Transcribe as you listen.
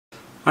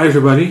Hi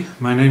everybody,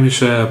 my name is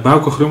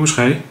Bauke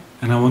Grummeschee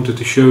and I wanted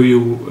to show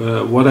you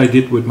what I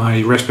did with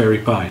my Raspberry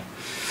Pi.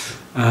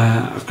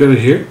 I've got it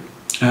here.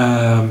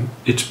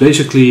 It's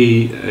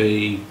basically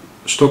a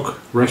stock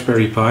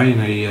Raspberry Pi in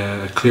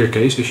a clear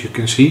case, as you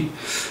can see,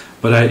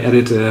 but I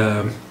added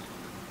a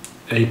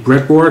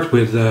breadboard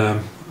with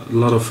a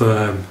lot of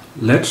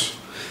LEDs.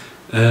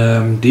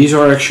 These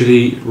are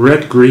actually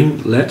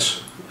red-green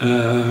LEDs.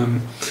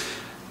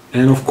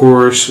 And of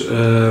course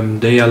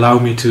they allow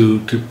me to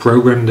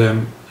program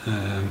them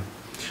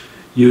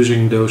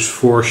using those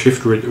 4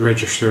 shift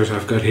registers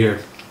I've got here.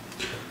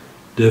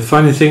 The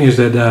funny thing is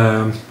that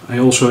I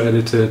also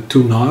added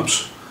 2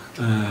 knobs.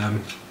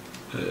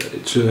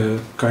 It's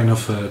a kind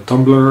of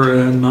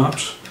tumbler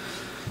knobs.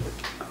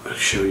 I'll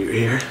show you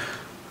here.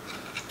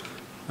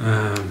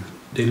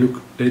 They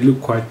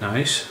look quite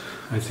nice,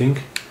 I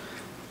think,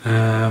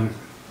 and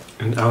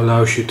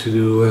allows you to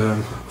do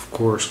of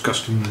course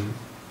custom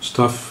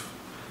stuff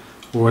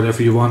or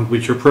whatever you want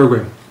with your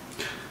program.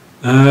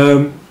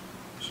 So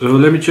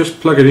let me just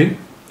plug it in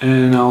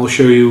and I'll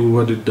show you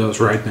what it does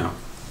right now.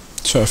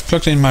 So I've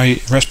plugged in my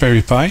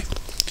Raspberry Pi.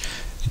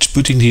 It's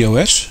booting the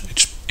OS,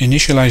 it's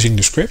initializing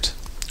the script,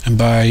 and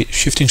by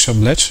shifting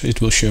some LEDs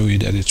it will show you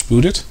that it's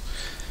booted.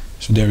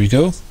 So there we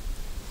go.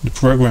 The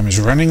program is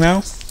running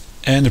now,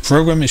 and the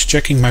program is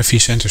checking my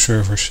vCenter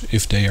servers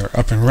if they are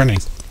up and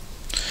running.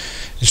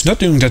 It's not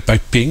doing that by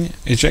ping,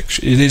 it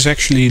is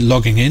actually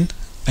logging in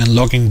and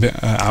logging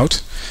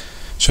out,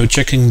 so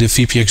checking the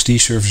VPXD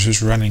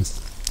services running.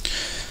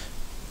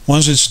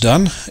 Once it's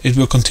done, it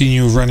will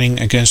continue running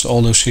against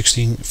all those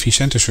 16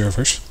 vCenter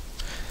servers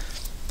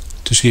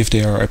to see if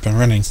they are up and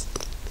running.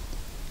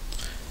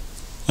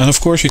 And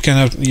of course you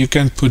can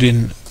put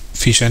in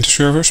vCenter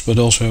servers, but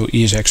also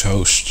ESX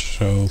hosts.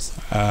 So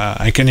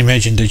I can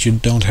imagine that you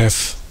don't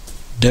have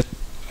that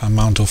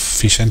amount of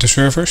vCenter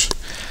servers,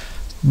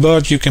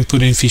 but you can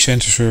put in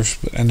vCenter servers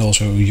and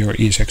also your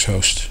ESX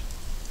host.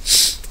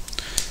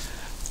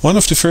 One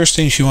of the first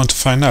things you want to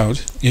find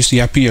out is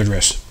the IP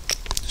address.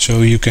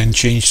 So you can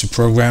change the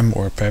program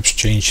or perhaps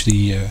change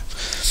the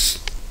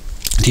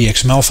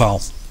XML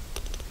file.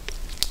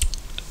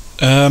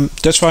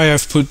 That's why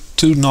I've put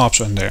 2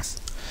 knobs on there.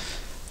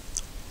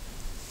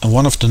 And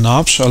one of the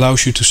knobs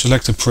allows you to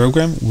select a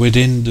program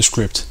within the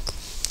script.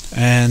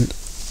 And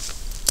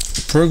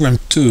program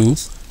 2,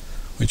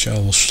 which I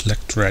will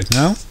select right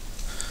now,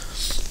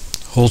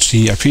 holds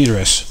the IP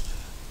address.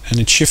 And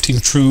it's shifting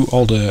through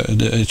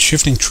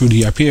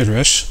the IP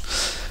address,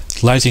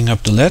 lighting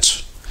up the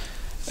LEDs,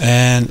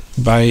 and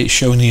by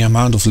showing the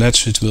amount of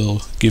LEDs it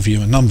will give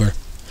you a number.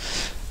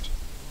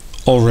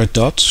 All reds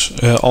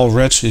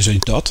is a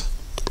dot,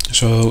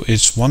 so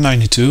it's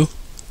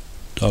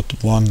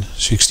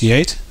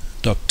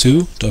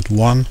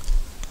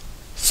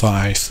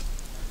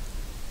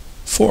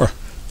 192.168.2.154,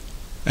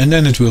 and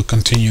then it will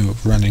continue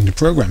running the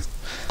program.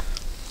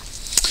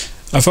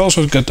 I've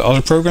also got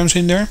other programs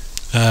in there.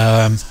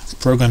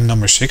 Program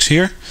number 6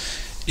 here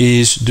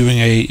is doing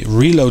a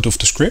reload of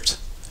the script,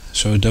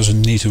 so it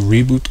doesn't need to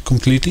reboot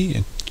completely,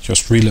 it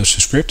just reloads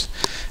the script,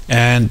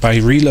 and by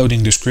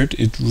reloading the script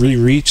it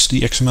rereads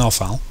the XML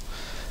file.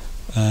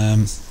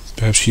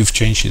 Perhaps you've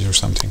changed it or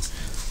something.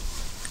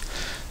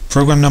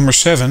 Program number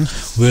 7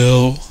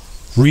 will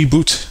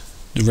reboot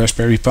the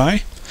Raspberry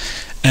Pi,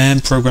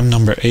 and program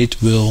number 8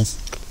 will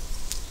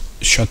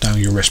shut down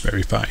your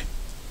Raspberry Pi.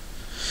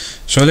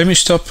 So let me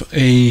stop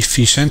a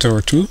vCenter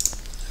or 2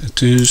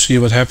 to see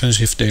what happens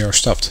if they are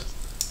stopped.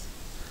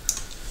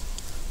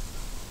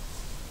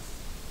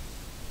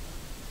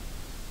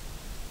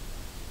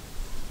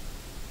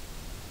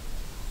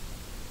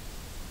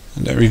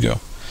 And there we go.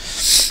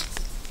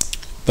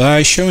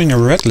 By showing a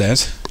red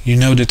LED, you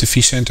know that the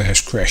vCenter has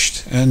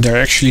crashed, and there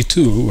are actually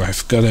 2.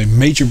 I've got a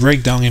major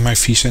breakdown in my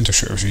vCenter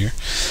server here,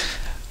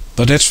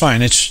 but that's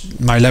fine, it's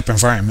my lab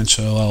environment,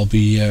 so I'll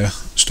be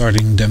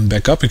starting them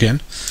back up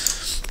again,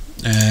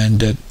 and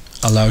that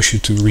allows you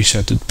to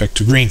reset it back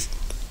to green.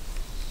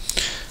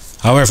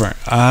 However,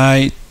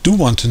 I do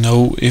want to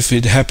know if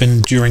it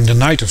happened during the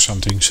night or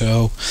something,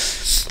 so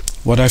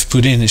what I've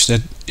put in is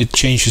that it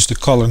changes the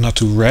color not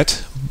to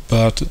red,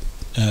 but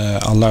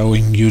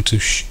allowing you to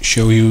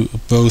show you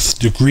both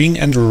the green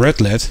and the red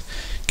LED,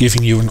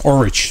 giving you an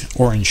orange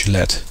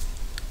LED.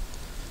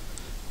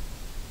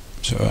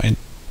 So I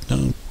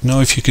don't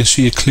know if you can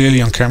see it clearly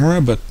on camera,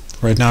 but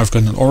right now I've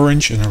got an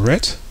orange and a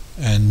red,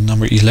 and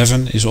number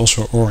 11 is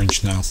also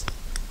orange now.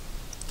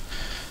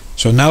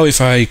 So now if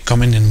I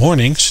come in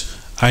mornings,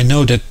 I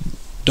know that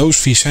those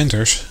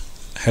vCenters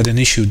had an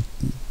issue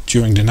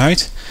during the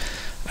night.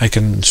 I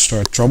can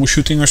start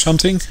troubleshooting or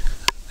something,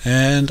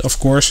 and of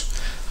course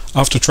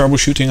after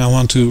troubleshooting I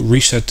want to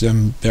reset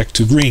them back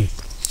to green.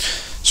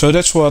 So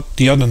that's what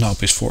the other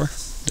knob is for.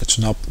 That's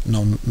knob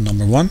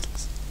number 1,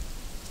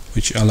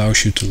 which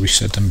allows you to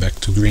reset them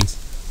back to green.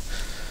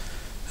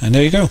 And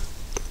there you go.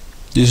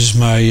 This is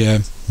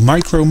my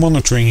micro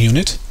monitoring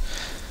unit,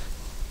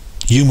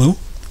 UMU,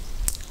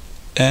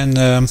 and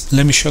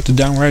let me shut it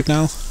down right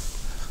now,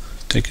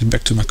 take it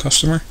back to my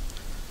customer,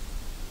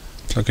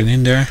 plug it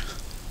in there,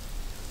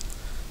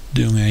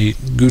 doing a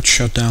good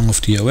shutdown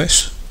of the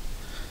OS.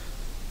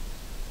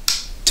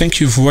 Thank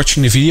you for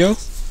watching the video.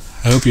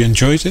 I hope you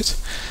enjoyed it.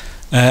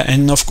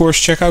 And of course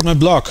check out my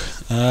blog.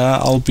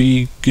 I'll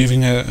be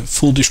giving a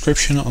full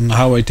description on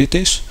how I did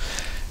this.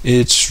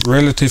 It's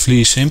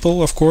relatively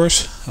simple, of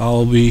course.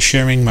 I'll be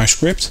sharing my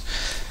script,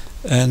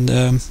 and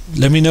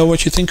let me know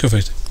what you think of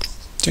it.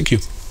 Thank you.